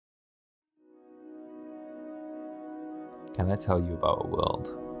Can I tell you about a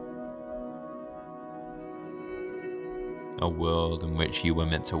world? A world in which you were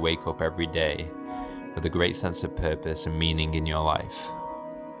meant to wake up every day with a great sense of purpose and meaning in your life.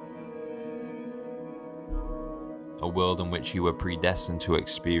 A world in which you were predestined to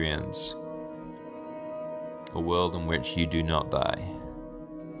experience. A world in which you do not die.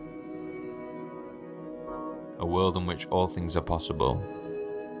 A world in which all things are possible,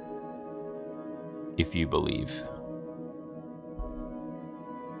 if you believe.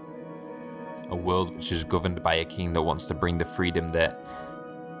 A world which is governed by a king that wants to bring the freedom that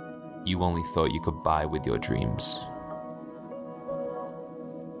you only thought you could buy with your dreams.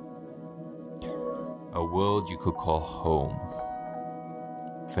 A world you could call home,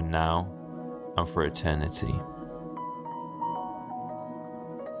 for now and for eternity.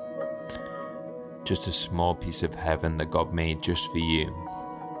 Just a small piece of heaven that God made just for you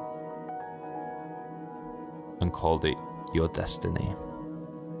and called it your destiny.